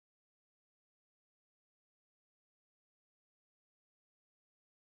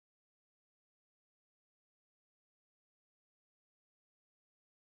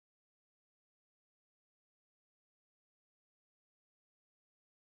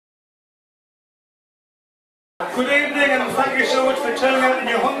Good evening and thank you so much for turning out in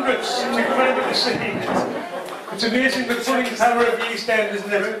your hundreds. It's incredible to see. It's amazing the pulling power of the East End,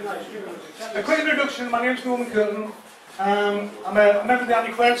 isn't it? A quick introduction, my name's Norm Kirtlan. I'm a member of the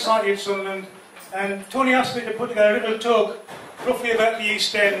Antiquarian Society in Sunderland, and Tony asked me to put together a little talk roughly about the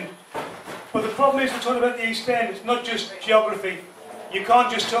East End. But the problem is, we're talking about the East End, it's not just geography. You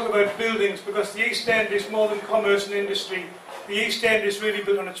can't just talk about buildings, because the East End is more than commerce and industry. The East End is really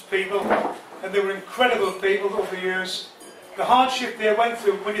built on its people, and they were incredible people over the years. The hardship they went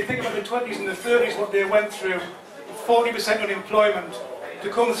through, when you think about the 20s and the 30s, what they went through, 40% unemployment, to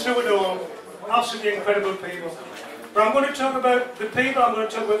come through it all, absolutely incredible people. But I'm going to talk about the people, I'm going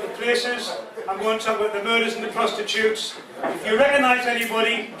to talk about the places, I'm going to talk about the murders and the prostitutes. If you recognise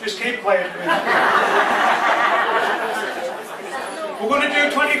anybody, just keep quiet. We're going to do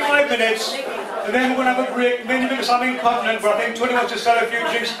 25 minutes, and then we're going to have a break, mainly because I'm incontinent, but I think Tony wants to sell a few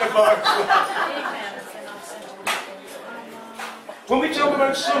drinks at the bar. When we talk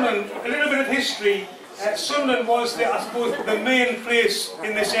about Sunderland, a little bit of history. Sunderland was, I suppose, the main place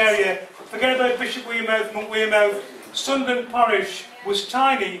in this area. Forget about Bishop Wearmouth, Monk Wearmouth. Sunderland parish was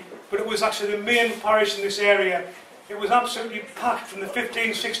tiny, but it was actually the main parish in this area. It was absolutely packed from the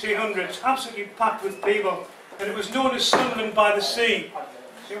 1600s, absolutely packed with people. And it was known as Sunderland by the Sea.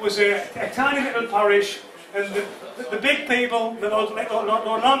 It was a tiny little parish, and the big people, the Lord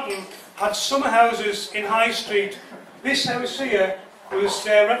Lantern, had summer houses in High Street. This house here was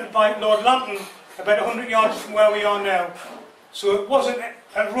rented by Lord Lantern about 100 yards from where we are now. So it wasn't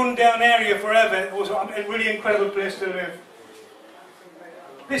a run-down area forever, it was a really incredible place to live.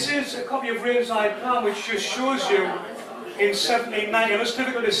 This is a copy of Weardale plan, which just shows you in 1790. It's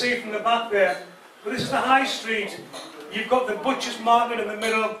difficult to see from the back there, but this is the High Street. You've got the Butcher's Market in the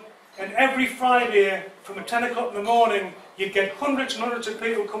middle, and every Friday from 10 o'clock in the morning you'd get hundreds and hundreds of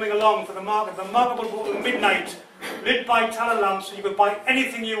people coming along for the market. The market would go to midnight, lit by tallow lamps, and you could buy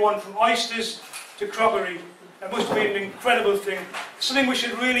anything you want, from oysters to crockery. That must have been an incredible thing. Something we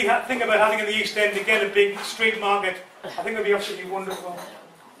should really think about having in the East End, again, a big street market. I think it would be absolutely wonderful.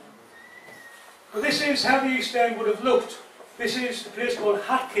 But this is how the East End would have looked. This is a place called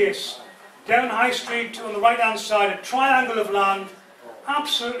Hatcase. Down High Street on the right-hand side, a triangle of land,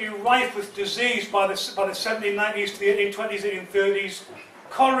 absolutely rife with disease by the 1790s to the 1820s, 1830s.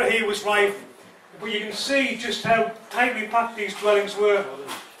 Cholera here was rife, but you can see just how tightly packed these dwellings were.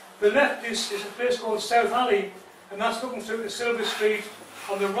 The left is a place called South Alley, and that's looking through the Silver Street.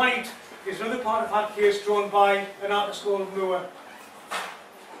 On the right is another part of Hatcase drawn by an artist called Moore.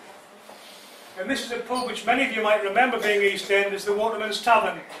 And this is a pub which many of you might remember being East End, is the Waterman's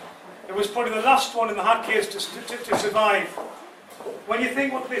Tavern. It was probably the last one in the Hatcase to survive. When you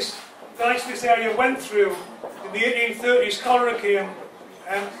think what the guys in this area went through, in the 1830s cholera came,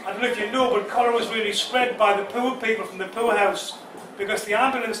 and I don't know if you know, but cholera was really spread by the poor people from the poorhouse, because the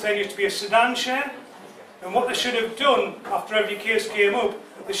ambulance then used to be a sedan chair, and what they should have done after every case came up,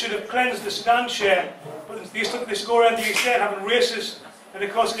 they should have cleansed the sedan chair, but they used to go around the East End having races, and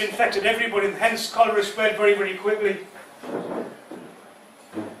of course it infected everybody, and hence cholera spread very, very quickly.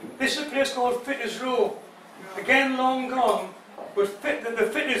 This is a place called Fitters Row, again long gone, but the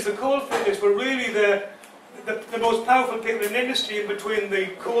fitters, the coal fitters, were really the most powerful people in the industry, in between the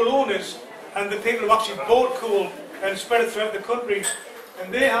coal owners and the people who actually bought coal and spread it throughout the country.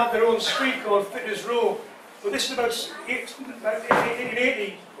 And they had their own street called Fitters Row. But this is about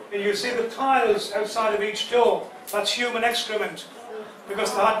 1880, and you'll see the tiles outside of each door. That's human excrement,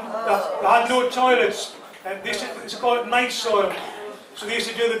 because they had no toilets, and it's called night soil. So they used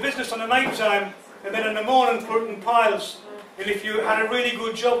to do the business on the night time, and then in the morning put it in piles. And if you had a really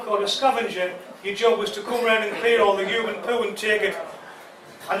good job called a scavenger, your job was to come around and clear all the human poo and take it.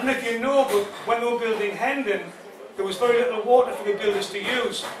 I don't know if you know, but when they were building Hendon, there was very little water for the builders to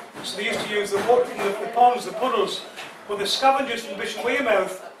use. So they used to use the water from the ponds, the puddles. But the scavengers from Bishop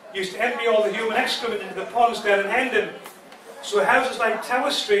Wearmouth used to empty all the human excrement into the ponds down in Hendon. So houses like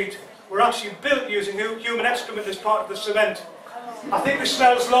Tower Street were actually built using human excrement as part of the cement. I think the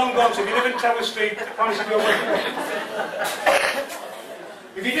smell's long gone, so if you live in Tower Street, honestly go away.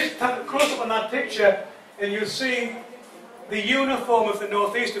 If you just have a close-up on that picture, and you'll see the uniform of the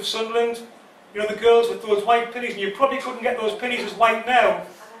northeast of Sunderland. You know, the girls with those white pinnies, and you probably couldn't get those pinnies as white now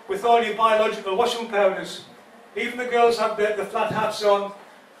with all your biological washing powders. Even the girls have the flat hats on,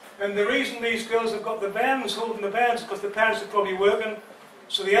 and the reason these girls have got the bairns, holding the bairns, is because the parents are probably working,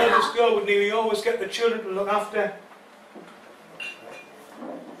 so the eldest girl would nearly always get the children to look after.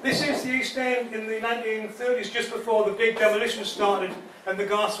 This is the East End in the 1930s, just before the big demolition started and the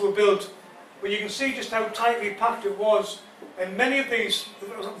garths were built. But you can see just how tightly packed it was. And many of these,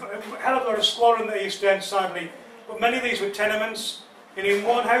 there was a hell of a lot of squalor in the East End, sadly, but many of these were tenements. And in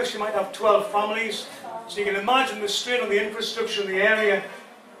one house you might have 12 families. So you can imagine the strain on the infrastructure in the area.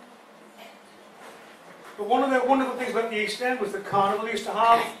 But one of the wonderful things about the East End was the carnival they used to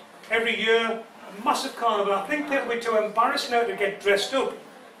have every year. A massive carnival. I think people were too embarrassed now to get dressed up.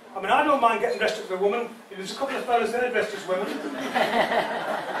 I mean, I don't mind getting dressed up as a woman. There's a couple of fellas there dressed as women.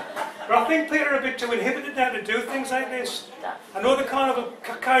 But I think people are a bit too inhibited now to do things like this. I know the carnival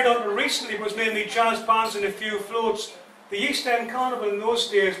carried on recently was mainly jazz bands and a few floats. The East End Carnival in those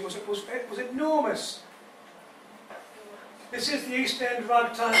days was enormous. This is the East End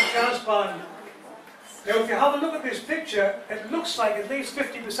Ragtime Jazz Band. Now, if you have a look at this picture, it looks like at least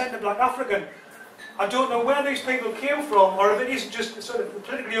 50% are Black African. I don't know where these people came from, or if it isn't just the sort of the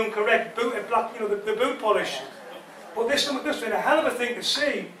politically incorrect boot, black, you know, the boot polish. But this has been a hell of a thing to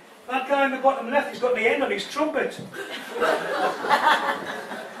see. That guy in the bottom left, he's got the end on his trumpet.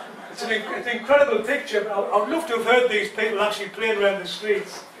 It's an incredible picture, but I would love to have heard these people actually playing around the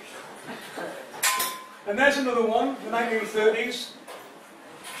streets. And there's another one, the 1930s.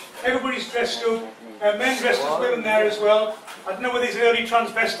 Everybody's dressed up, men dressed as women there as well. I don't know whether these early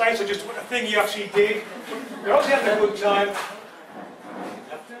transvestites are just a thing you actually did. They're obviously having a good time.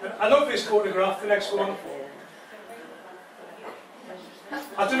 I love this photograph, the next one.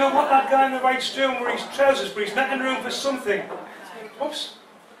 I don't know what that guy in the right's doing with his trousers, but he's making room for something. Oops.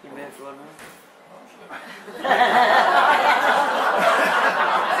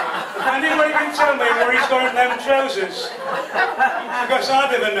 Anybody can tell me where he's got in them trousers? Because I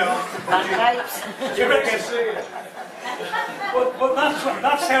never know. You reckon? But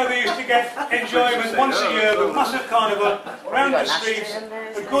that's how they used to get enjoyment once a year, the massive carnival, round the streets,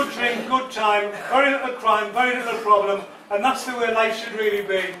 a good drink, good time, very little crime, very little problem, and that's the way life should really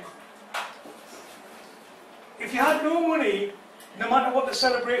be. If you had no money, no matter what the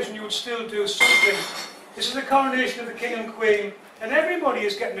celebration, you would still do something. This is the coronation of the King and Queen, and everybody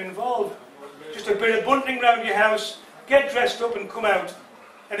is getting involved. Just a bit of bunting round your house, get dressed up and come out.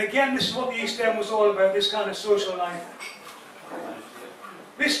 And again, this is what the East End was all about, this kind of social life.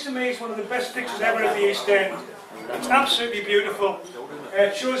 This to me is one of the best pictures ever of the East End. It's absolutely beautiful.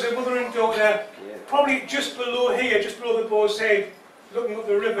 It shows a mother and daughter, probably just below here, just below the Boar's Head, looking up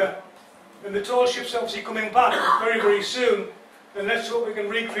the river. And the tall ship's obviously coming back very, very soon. And let's hope we can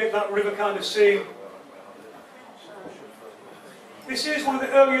recreate that river kind of scene. This is one of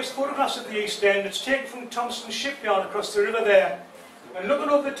the earliest photographs of the East End. It's taken from Thompson's shipyard across the river there. And looking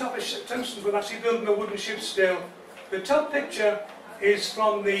over the top of Thompson's, we're actually building a wooden ship still. The top picture is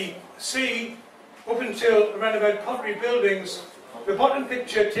from the sea up until around about Pottery Buildings. The bottom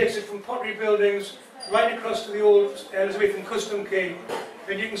picture takes it from Pottery Buildings right across to the old Elizabethan Custom Quay.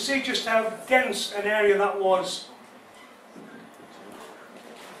 And you can see just how dense an area that was.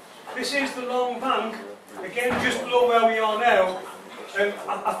 This is the Long Bank, again just below where we are now. And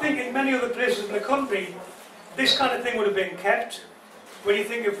I think in many other places in the country, this kind of thing would have been kept. When you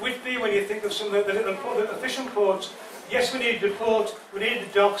think of Whitby, when you think of some of the little fishing ports, yes, we needed the port, we needed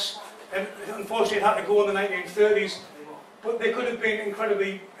the docks, and unfortunately it had to go in the 1930s, but they could have been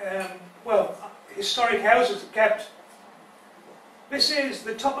incredibly, well, historic houses kept. This is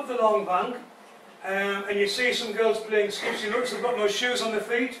the top of the Long Bank, and you see some girls playing skips. You notice they've got no shoes on their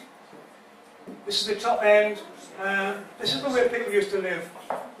feet. This is the top end. This is the way people used to live.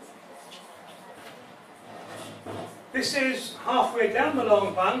 This is halfway down the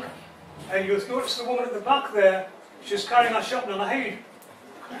Long Bank, and you'll notice the woman at the back there, she's carrying her shopping on a head.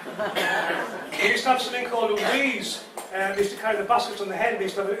 They used to have something called a wheeze. They used to carry the baskets on the head. They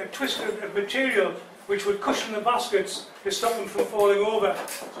used to have a twist of material which would cushion the baskets to stop them from falling over.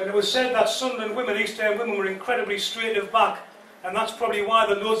 And it was said that Sunderland women, East End women, were incredibly straight of back, and that's probably why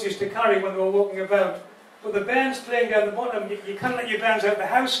the loads used to carry when they were walking about. But the bairns playing down the bottom, you can't let your bairns out of the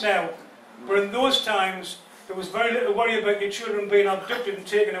house now. But in those times, there was very little worry about your children being abducted and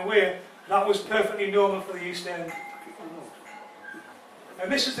taken away. That was perfectly normal for the East End.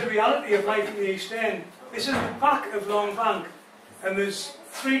 And this is the reality of life in the East End. This is the back of Long Bank. And there's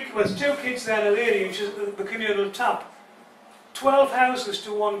two kids there and a lady, and she's at the communal tap. 12 houses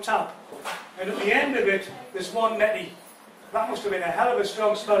to one tap. And at the end of it, there's one netty. That must have been a hell of a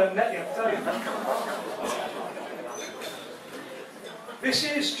strong smell of netty, I'll tell you. This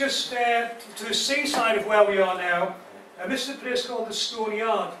is just to the seaside of where we are now, and this is a place called the Stone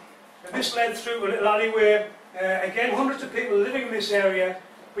Yard. And this led through a little alleyway, again hundreds of people living in this area,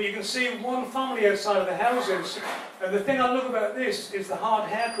 but you can see one family outside of the houses. And the thing I love about this is the hard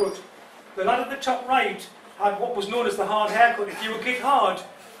haircut. The lad at the top right had what was known as the hard haircut. If you were kicked hard,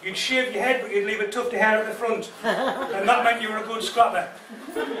 You'd shave your head, but you'd leave a tuft of hair at the front. And that meant you were a good scrapper.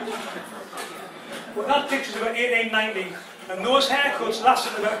 Well, that picture's about 1890, and those haircuts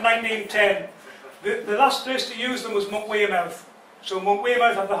lasted about 1910. The last place to use them was Monk Weymouth. So Monk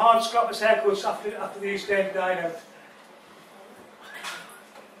Weymouth had the hard scrappers haircuts after the East End died out.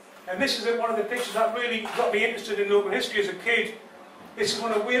 And this is one of the pictures that really got me interested in local history as a kid. This is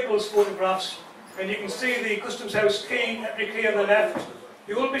one of Weardale's photographs, and you can see the Customs House key, every key on the left,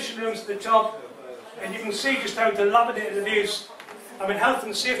 the old mission rooms at the top, and you can see just how dilapidated it is. I mean, health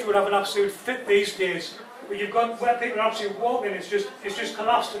and safety would have an absolute fit these days, but you've got where people are actually walking, it's just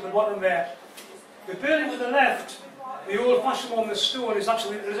collapsed at the bottom there. The building to the left, the old-fashioned one, the stone, is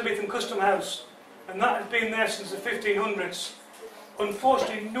actually the Elizabethan Custom House, and that has been there since the 1500s.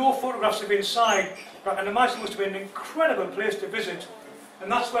 Unfortunately, no photographs have been inside, but I can imagine it must have been an incredible place to visit.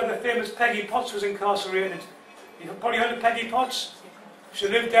 And that's where the famous Peggy Potts was incarcerated. You've probably heard of Peggy Potts? She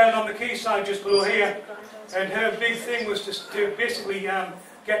lived down on the quayside just below here, and her big thing was to basically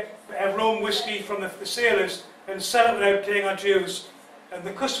get Rome whiskey from the sailors and sell it without paying her dues. And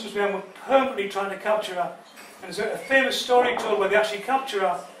the customs men were permanently trying to capture her. And there's a famous story told where they actually capture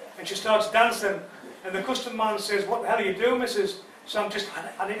her, and she starts dancing, and the custom man says, "What the hell are you doing, missus?" So I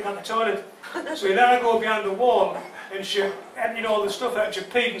need to go to the toilet. So he let her go behind the wall, and she emptied all the stuff out, and she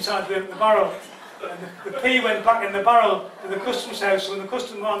peed inside the barrel. And the pee went back in the barrel to the customs house, so when the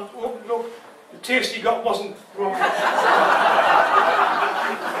custom man opened it up, the taste he got wasn't wrong. I'm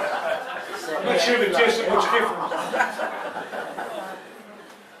not sure if it tasted much different.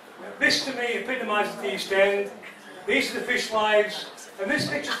 This to me epitomises the East End. These are the fishwives, and this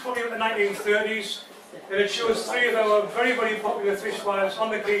picture's probably of the 1930s. And it shows three of our very, very popular fishwives on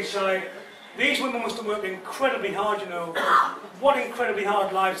the quayside. These women must have worked incredibly hard, you know. What incredibly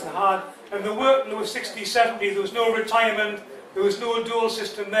hard lives they had. And they worked until they were 60, 70, there was no retirement, there was no dual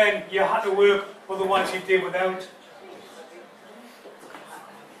system then. You had to work, otherwise you did without.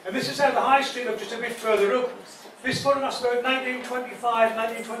 And this is how the High Street looked just a bit further up. This photograph's about 1925,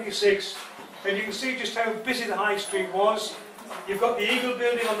 1926. And you can see just how busy the High Street was. You've got the Eagle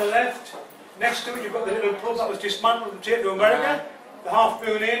building on the left. Next to it, you've got the little pub that was dismantled and taken to America, the Half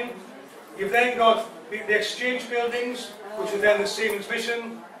Moon Inn. You've then got the Exchange buildings, which was then the Seamen's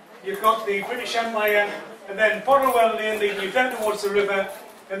Mission. You've got the British Empire, and then Bottlewell Lane leading you down towards the river,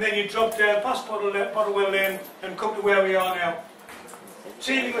 and then you drop down past Bottlewell Lane and come to where we are now.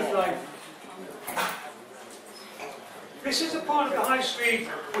 Teeming with life. This is a part of the High Street,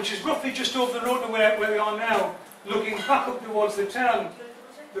 which is roughly just over the road to where we are now, looking back up towards the town.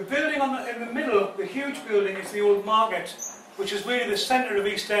 The building in the middle, the huge building, is the Old Market, which is really the centre of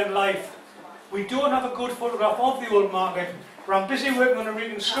East End life. We don't have a good photograph of the Old Market, but I'm busy working on a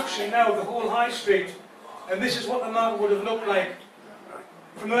reconstruction now of the whole High Street, and this is what the market would have looked like.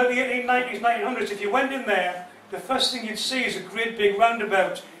 From the 1890s, 1900s, if you went in there, the first thing you'd see is a great big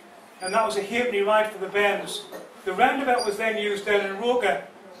roundabout, and that was a halfpenny ride for the bairns. The roundabout was then used down in Roker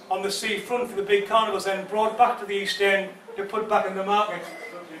on the seafront for the big carnivals, then brought back to the East End to put back in the market.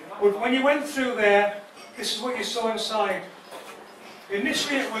 But when you went through there, this is what you saw inside.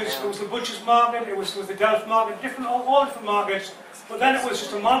 Initially it was the butcher's market, it was the Delft market, all different markets, but then it was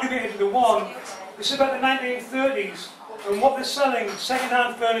just amalgamated into one. This is about the 1930s, and what they're selling,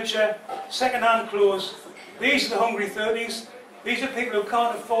 second-hand furniture, second-hand clothes. These are the hungry 30s. These are people who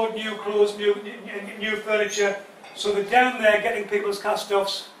can't afford new clothes, new furniture, so they're down there getting people's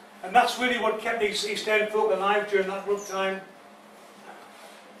cast-offs, and that's really what kept these East End folk alive during that rough time.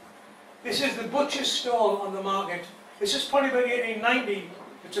 This is the butcher's stall on the market. This is probably about 1890.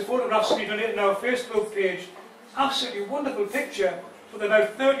 It's a photograph we've donated on our Facebook page. Absolutely wonderful picture, with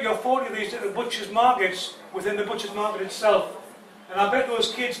about 30 or 40 of these little butcher's markets within the butcher's market itself. And I bet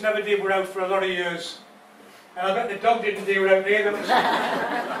those kids never did were out for a lot of years. And I bet the dog didn't do without either.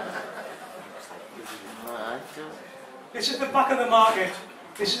 This is the back of the market.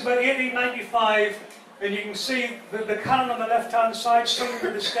 This is about 1895, and you can see the cannon on the left-hand side swinging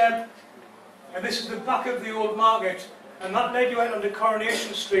to the step. And this is the back of the Old Market, and that led you out onto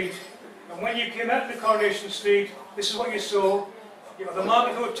Coronation Street. And when you came out to Coronation Street, this is what you saw. You got the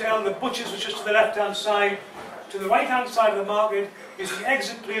Market Hotel, the butcher's was just to the left-hand side. To the right-hand side of the market is the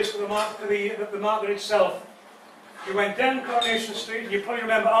exit place for the market itself. You went down Coronation Street, and you probably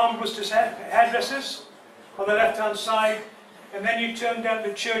remember Armbrusters hairdressers on the left-hand side, and then you turned down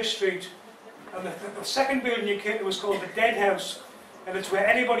to Church Street. And the second building you came to was called the Dead House. And it's where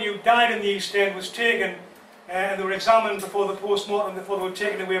anybody who died in the East End was taken, and they were examined before the post-mortem, before they were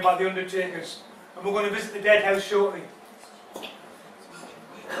taken away by the undertakers. And we're going to visit the Dead House shortly.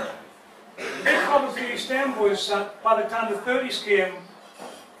 The big problem with the East End was that by the time the 30s came,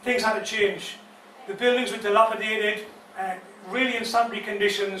 things had to change. The buildings were dilapidated, really in sanitary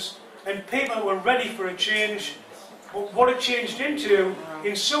conditions, and people were ready for a change. But what it changed into,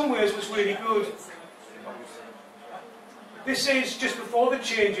 in some ways, was really good. This is just before the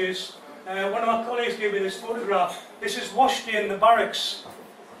changes. One of my colleagues gave me this photograph. This is wash day in the barracks.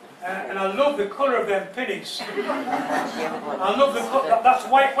 And I love the colour of them pennies. I love the colour. That's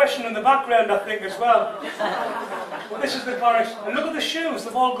white question in the background, I think, as well. But this is the barracks. And look at the shoes.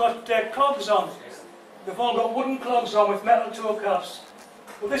 They've all got clogs on. They've all got wooden clogs on with metal toe caps.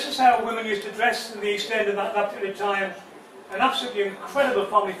 Well, this is how women used to dress in the East End at that period of time. An absolutely incredible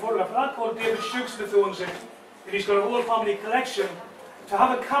family photograph. A lad called David Shooksmith owns it. And he's got a whole family collection. To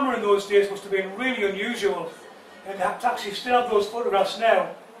have a camera in those days must have been really unusual. And to actually still have those photographs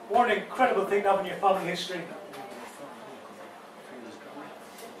now, what an incredible thing to have in your family history.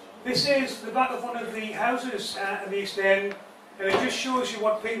 This is the back of one of the houses in the East End, and it just shows you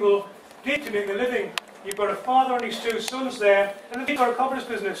what people did to make a living. You've got a father and his two sons there, and they've got a cottage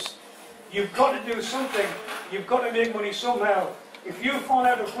business. You've got to do something. You've got to make money somehow. If you fall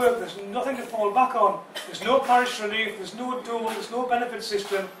out of work, there's nothing to fall back on. There's no parish relief, there's no dole, there's no benefit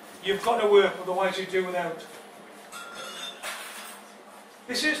system. You've got to work, otherwise you do without.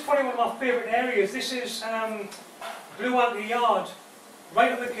 This is probably one of my favourite areas. This is Blue Anchor Yard,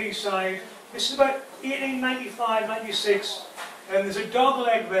 right on the quayside. This is about 1895-96, and there's a dog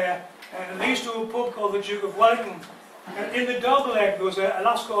leg there, and they used to have a pub called the Duke of Wellington. And in the dog leg there was a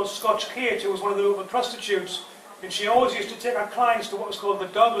lass called Scotch Kate, who was one of the local prostitutes, and she always used to take her clients to what was called the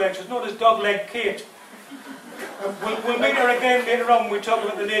dog leg. She was known as Dog Leg Kate. We'll meet her again later on when we talk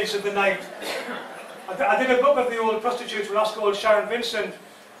about the ladies of the night. I did a book of the old prostitutes with a lass called Sharon Vincent,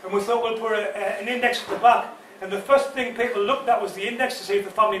 and we thought we'll put an index at the back. And the first thing people looked at was the index to see if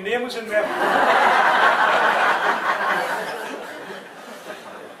the family name was in there.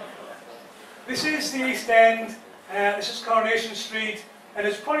 This is the East End. This is Coronation Street, and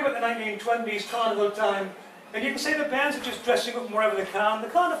it's probably about the 1920s, carnival time. And you can see the bands are just dressing up wherever they can. They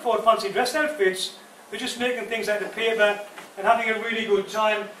can't afford fancy dress outfits. They're just making things out of paper and having a really good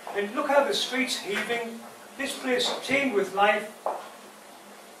time. And look how the street's heaving. This place teemed with life.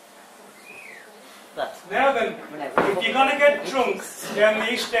 Now then, if you're going to get drunk down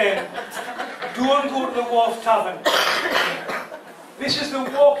the East End, don't go to the Wharf Tavern. This is the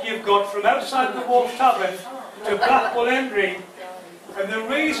walk you've got from outside the Wharf Tavern to Blackpool Entry. And the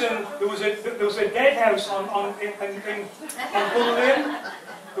reason there was a dead house on Bull Lane.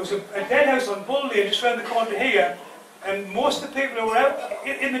 There was a dead house on Bull Lane just round the corner here, and most of the people who were out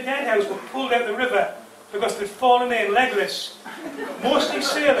in the dead house were pulled out the river because they'd fallen in legless. Mostly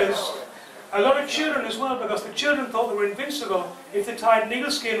sailors, a lot of children as well, because the children thought they were invincible if they tied an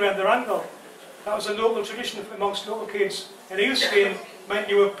eel skin around their ankle. That was a local tradition amongst local kids. An eel skin meant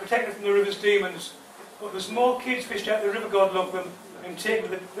you were protected from the river's demons. But there's more kids fished out the river, God love them, and taken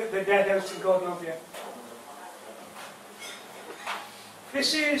to the dead house and God love you.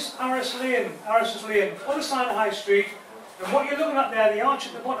 This is Arras Lane, Arras' Lane, other side of High Street. And what you're looking at there, the arch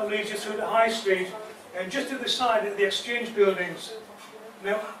at the bottom leads you through to High Street, and just to the side are the exchange buildings.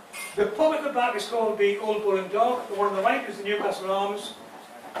 Now, the pub at the back is called the Old Bull and Dog. The one on the right is the Newcastle Arms.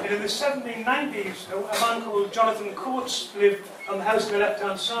 And in the 1790s, a man called Jonathan Coates lived on the house on the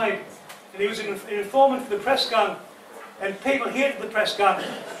left-hand side. And he was an informant for the press gang. And people hated the press gang.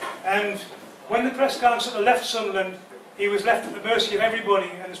 And when the press gang sort of left Sunderland, he was left at the mercy of everybody.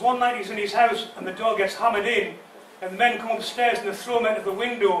 And there's one night he's in his house and the dog gets hammered in, and the men come upstairs and they throw him out of the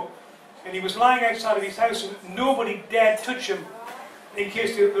window. And he was lying outside of his house and nobody dared touch him in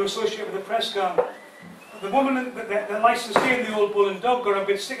case they were associated with the press gang. The woman that licensed in the Old Bull and Dog got a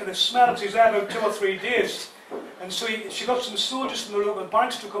bit sick of the smell because he was there about 2 or 3 days. And so she got some soldiers from the local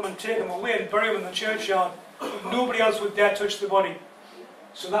barracks to come and take him away and bury him in the churchyard. Nobody else would dare touch the body.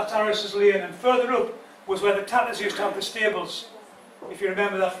 So that's Arras' Lane. And further up was where the Tatters used to have the stables, if you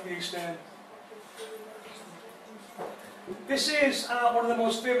remember that from the East End. This is one of the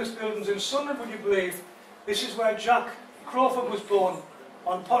most famous buildings in Sunderland, would you believe. This is where Jack Crawford was born,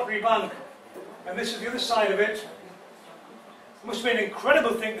 on Pottery Bank. And this is the other side of it. It must have been an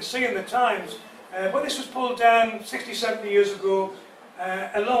incredible thing to see in the times. But this was pulled down 60, 70 years ago,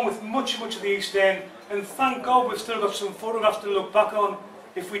 along with much of the East End. And thank God we've still got some photographs to look back on.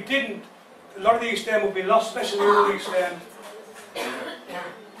 If we didn't, a lot of the East End would be lost, especially the old East End.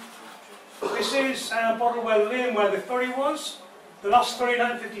 This is Bottlewell Lane, where the ferry was. The last ferry,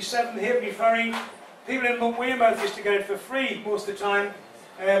 1957, the Halfpenny Ferry. People in Weymouth used to get it for free most of the time.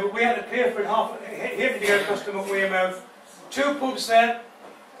 But we had to pay for it Halfpenny to get across to Weymouth. 2 pubs there.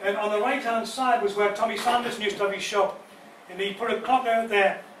 And on the right-hand side was where Tommy Sanderson used to have his shop. And he put a clock out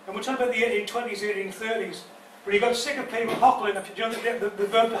there. and we're talking about the 1820s, 1830s, but he got sick of people hockling. Do you know the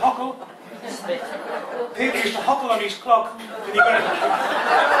verb to hockle? People used to hockle on his clock, and he got it.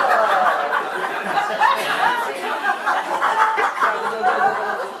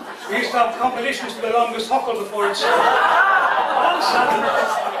 We used to have competitions for the longest hockle before it started.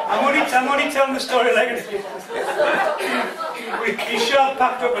 I'm only telling the story like it is. He sharp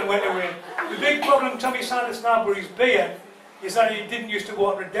packed up and went away. The big problem Tommy Sanders now with his beer is that he didn't used to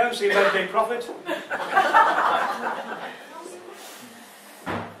water it down, so he made a big profit.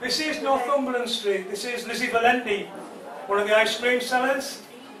 This is Northumberland Street. This is Lizzie Valenti, one of the ice cream sellers.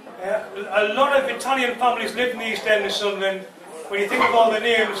 A lot of Italian families live in the East End of Sunderland. When you think of all the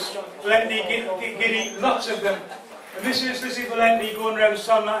names, Valenti, Giddy, lots of them. And this is Lizzie Valenti going around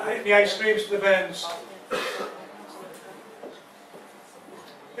selling the ice creams to the bands.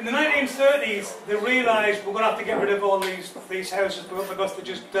 In the 1930s, they realised we're going to have to get rid of all these houses because they're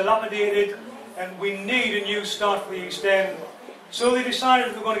just dilapidated and we need a new start for the East End. So they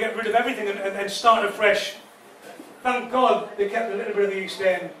decided we're going to get rid of everything and start afresh. Thank God they kept a little bit of the East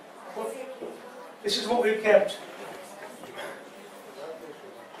End. But this is what we've kept.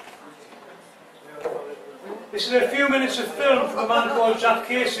 This is a few minutes of film from a man called Jack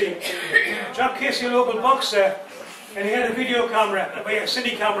Casey. Jack Casey, a local boxer, and he had a video camera, a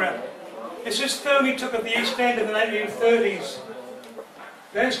cine camera. This is film he took of the East End in the 1930s.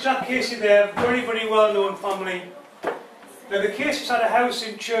 There's Jack Casey there, very, very well-known family. Now the Caseys had a house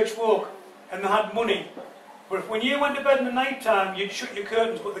in Church Walk, and they had money. But when you went to bed in the night time, you'd shut your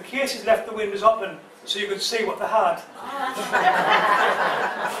curtains, but the Caseys left the windows open so you could see what they had.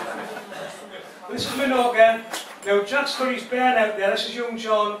 This is Minorca. Now Jack's got his band out there. This is young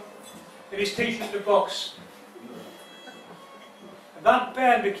John, and he's teaching to box. And that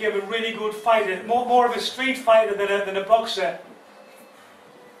band became a really good fighter, more of a street fighter than a boxer.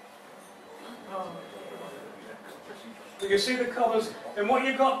 You can see the covers, and what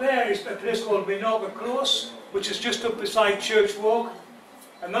you've got there is a place called Minorca Close, which is just up beside Church Walk,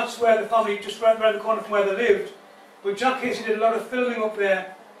 and that's where the family, just right around the corner from where they lived. But Jack Casey did a lot of filming up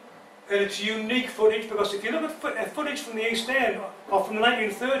there. And it's unique footage because if you look at footage from the East End or from the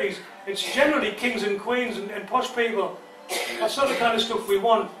 1930s, it's generally kings and queens and posh people. That's not the kind of stuff we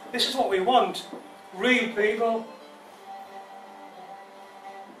want. This is what we want. Real people.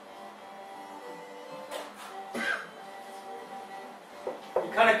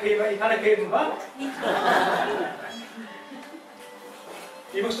 You can't keep them back.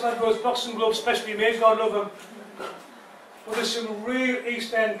 You must have had those boxing gloves specially made, God love them. But there's some real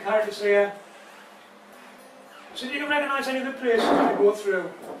East End characters here. So do you recognise any of the places I go through?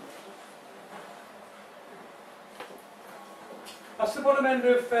 That's the bottom end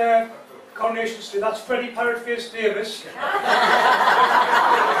of Coronation Street. That's Freddie Parrotface Davis. Do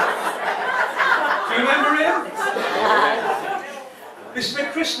you remember him? This is the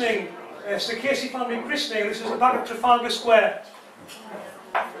christening. It's the Casey family christening. This is the back of Trafalgar Square.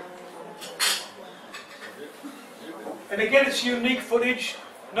 And again, it's unique footage,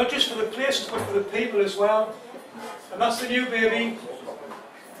 not just for the places, but for the people as well. And that's the new baby,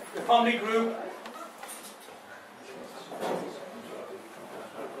 the family group.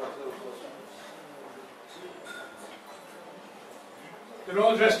 They're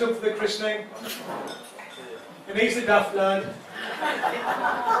all dressed up for the christening. And he's the daft lad.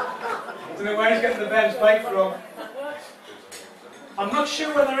 I don't know where he's getting the Ben's bike from. I'm not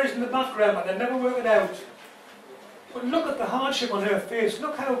sure where there is in the background, but I never work it out. But look at the hardship on her face.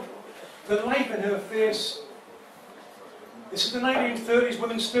 Look how the life in her face. This is the 1930s,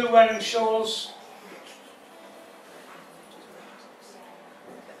 women still wearing shawls.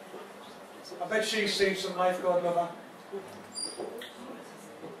 I bet she's seen some life, God love her.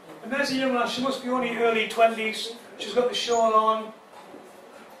 And there's a young lass, she must be only early 20s. She's got the shawl on.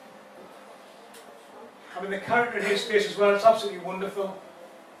 I mean, the character in his face as well, it's absolutely wonderful.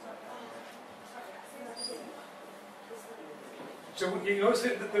 So you notice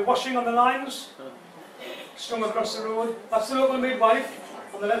the washing on the lines, strung across the road. That's the local midwife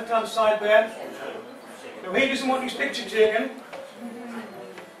on the left-hand side there. Now he doesn't want his picture taken,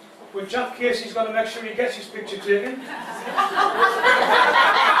 but Jack Casey's got to make sure he gets his picture taken.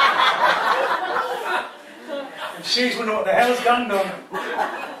 And she's wondering what the hell's gone on.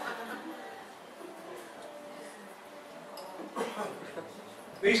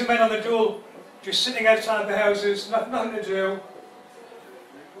 These are men on the dole, just sitting outside the houses, nothing to do.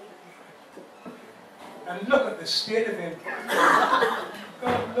 And look at the state of him.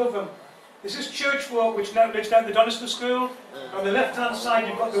 God love him. This is Church Walk, which now lives down the Donniston School. On the left-hand side,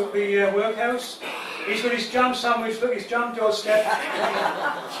 you've got the workhouse. He's got his jam sandwich, look, his jam doorstep.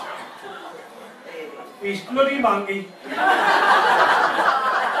 He's bloody monkey.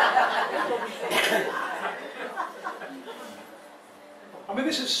 I mean,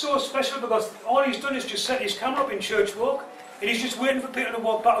 this is so special because all he's done is just set his camera up in Church Walk and he's just waiting for people to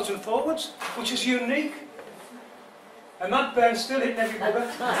walk backwards and forwards, which is unique. And that band's still hitting every bugger.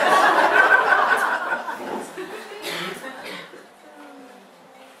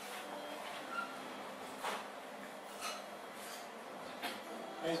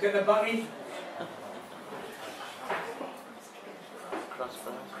 He's getting a bunny.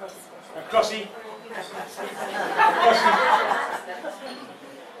 A crossy.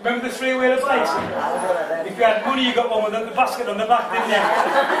 Remember the three-wheeler bikes? If you had money, you got one with the basket on the back, didn't you?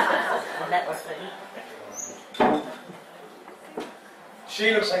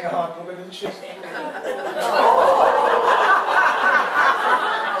 She looks like a hard woman, doesn't she?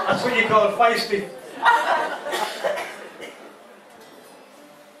 That's what you call feisty.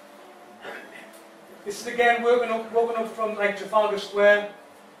 This is again walking up from like Trafalgar Square.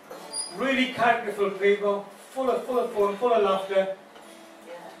 Really characterful people, full of fun, full of laughter.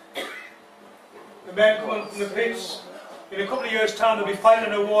 The men coming from the pits. In a couple of years' time, they'll be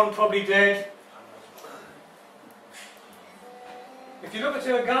fighting a war and probably dead. If you look at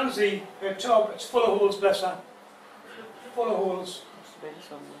her Gansey, her top, it's full of holes, bless her. Full of holes.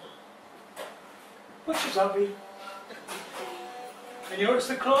 But she's happy. And you notice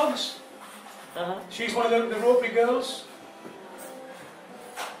the clogs? She's one of the Rotary girls.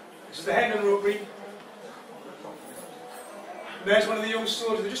 This is the Hendon Rotary. And there's one of the young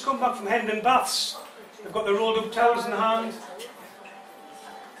soldiers. They've just come back from Hendon Baths. They've got their rolled up towels in hand.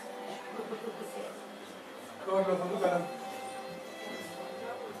 God love them, look at them.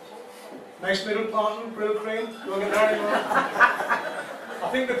 Nice middle parting, brill cream. Don't get there anymore. I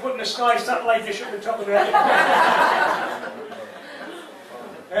think they're putting a Sky satellite dish up the top of their head.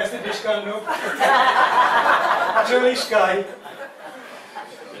 There's the discount note. That's early Sky.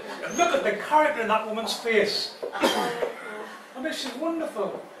 Look at the character in that woman's face. I mean, she's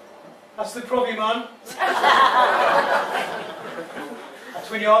wonderful. That's the Provy man. That's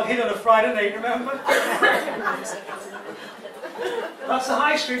when you all hit on a Friday night, remember? That's the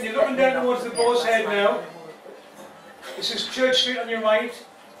High Street. You're looking down towards the Boar's Head now. This is Church Street on your right.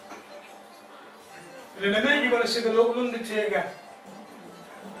 And in a minute you're going to see the local undertaker.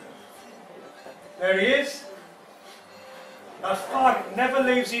 There he is. That fag never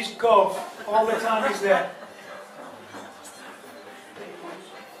leaves his gob all the time he's there.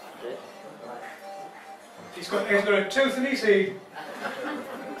 He's got a tooth in his head.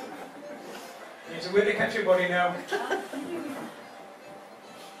 He's a way to catch your body now.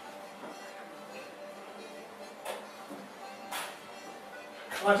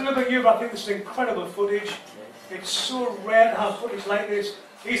 I don't know about you, but I think this is incredible footage. It's so rare to have footage like this.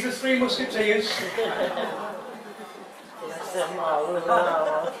 He's the Three Musketeers. There's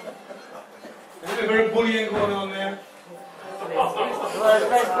a little bit of bullying going on there. I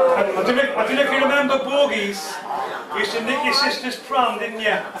don't know if you remember bogies. You used to nick your sister's pram, didn't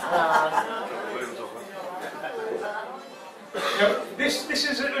you? Now, this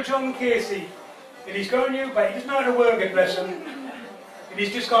is little John Casey. And he's got a new bike. He doesn't know how to work it, bless him. And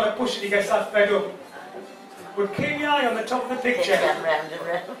he's just got to push it, he gets that fed up. But keep your eye on the top of the picture.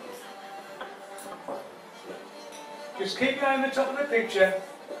 Just keep your eye on the top of the picture.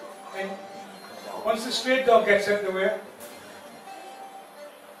 And once the straight dog gets out of the way,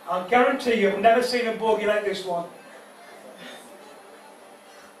 I'll guarantee you've never seen a bogey like this one.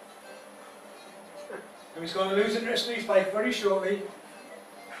 And he's going to lose interest in his bike very shortly.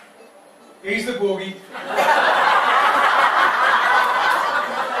 He's the bogey.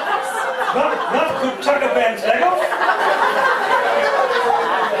 That could take a band's leg off.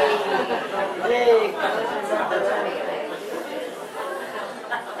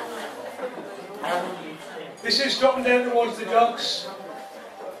 This is dropping down towards the docks.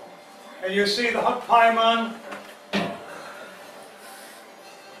 And you'll see the hot pie man.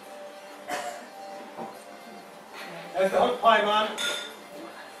 There's the hot pie man.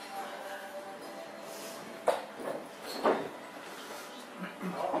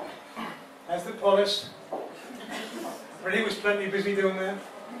 There's the police. But he was plenty busy doing that.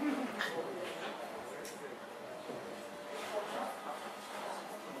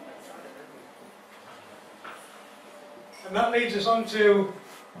 And that leads us on to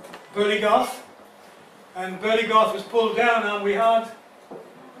Burleygarth. And Burleygarth was pulled down and we had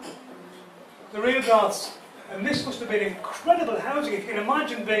the real Garths. And this must have been incredible housing. If you can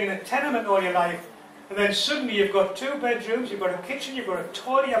imagine being in a tenement all your life And then suddenly you've got 2 bedrooms, you've got a kitchen, you've got a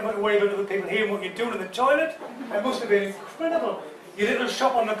toilet, you haven't got to worry about other people hearing what you're doing in the toilet. It must have been incredible. Your little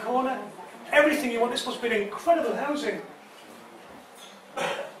shop on the corner, everything you want. This must have been incredible housing.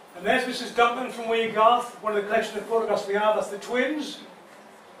 And there's Mrs. Duncan from Weardale, one of the collection of photographs we have. That's the twins.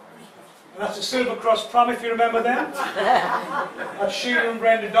 And that's the Silver Cross pram, if you remember them. That's Sheila and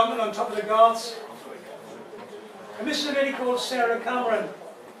Brenda Duncan on top of the Garths. And this is a lady called Sarah Cameron.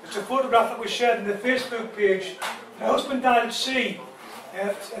 It's a photograph that was shared on the Facebook page. Her husband died at sea.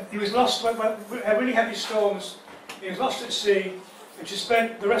 He was lost when really heavy storms. He was lost at sea, and she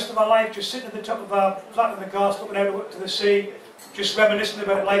spent the rest of her life just sitting at the top of our flat in the Garths, looking out to the sea, just reminiscing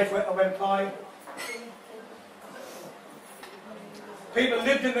about life that went by. People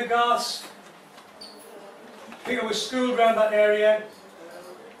lived in the Garths. People were schooled around that area.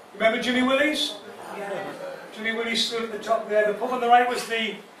 Remember Jimmy Willie's? Yeah. Jimmy Willie's school at the top there. The pub on the right was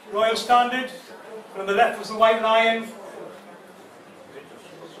the Royal Standard, and on the left was the White Lion.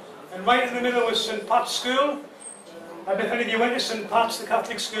 And right in the middle was St Pat's School. I bet any of you went to St Pat's, the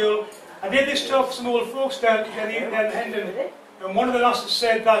Catholic school. I did this talk for some old folks down in Hendon, and one of the lasses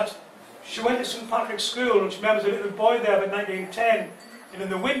said that she went to St Patrick's School, and she remembers a little boy there about 1910, and in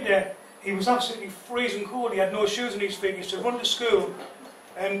the winter he was absolutely freezing cold. He had no shoes on his feet. He used to run to school,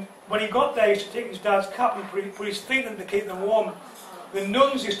 and when he got there he used to take his dad's cap and put his feet in to keep them warm. The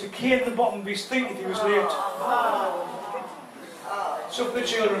nuns used to cane the bottom of his feet if he was late. So for the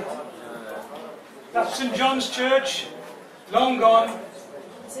children. That's St John's Church, long gone.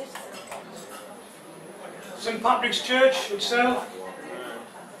 St Patrick's Church itself.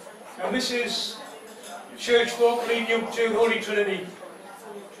 And this is church walk leading up to Holy Trinity.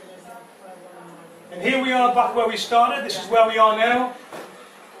 And here we are back where we started. This is where we are now.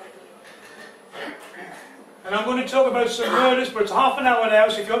 And I'm going to talk about some murders, but it's half an hour now,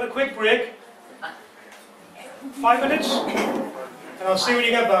 so if you want a quick break, 5 minutes, and I'll see you when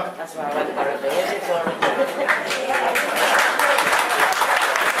you get back. That's why I went for a beer.